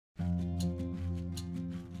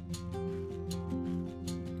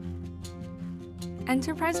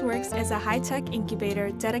EnterpriseWorks is a high-tech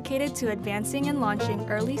incubator dedicated to advancing and launching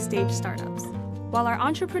early-stage startups. While our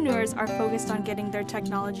entrepreneurs are focused on getting their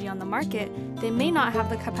technology on the market, they may not have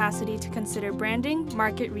the capacity to consider branding,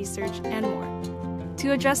 market research, and more.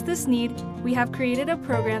 To address this need, we have created a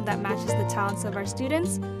program that matches the talents of our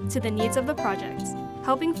students to the needs of the projects,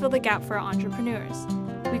 helping fill the gap for our entrepreneurs.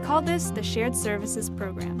 We call this the Shared Services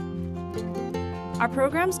Program. Our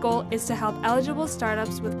program's goal is to help eligible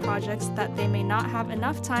startups with projects that they may not have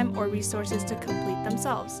enough time or resources to complete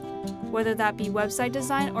themselves, whether that be website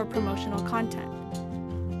design or promotional content.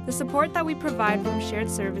 The support that we provide from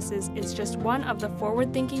Shared Services is just one of the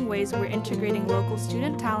forward-thinking ways we're integrating local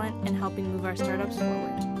student talent and helping move our startups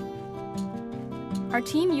forward. Our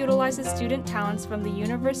team utilizes student talents from the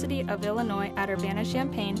University of Illinois at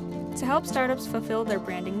Urbana-Champaign to help startups fulfill their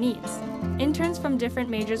branding needs. Interns from different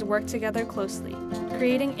majors work together closely,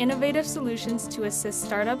 creating innovative solutions to assist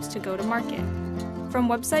startups to go to market. From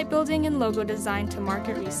website building and logo design to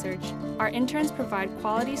market research, our interns provide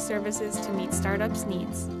quality services to meet startups'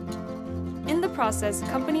 needs. In the process,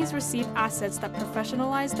 companies receive assets that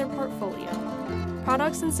professionalize their portfolio.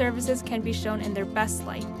 Products and services can be shown in their best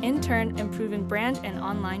light, in turn improving brand and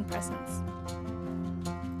online presence.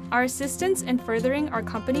 Our assistance in furthering our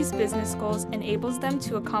company's business goals enables them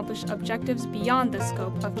to accomplish objectives beyond the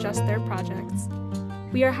scope of just their projects.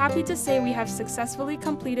 We are happy to say we have successfully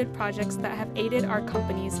completed projects that have aided our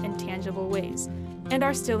companies in tangible ways and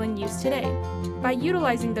are still in use today. By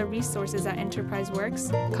utilizing the resources at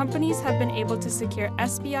EnterpriseWorks, companies have been able to secure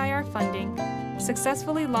SBIR funding,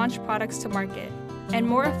 successfully launch products to market, and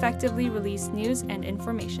more effectively release news and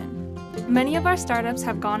information. Many of our startups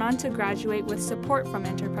have gone on to graduate with support from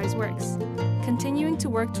EnterpriseWorks, continuing to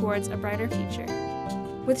work towards a brighter future.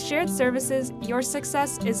 With Shared Services, your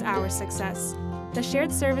success is our success. The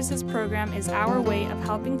Shared Services Program is our way of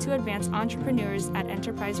helping to advance entrepreneurs at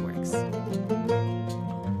EnterpriseWorks.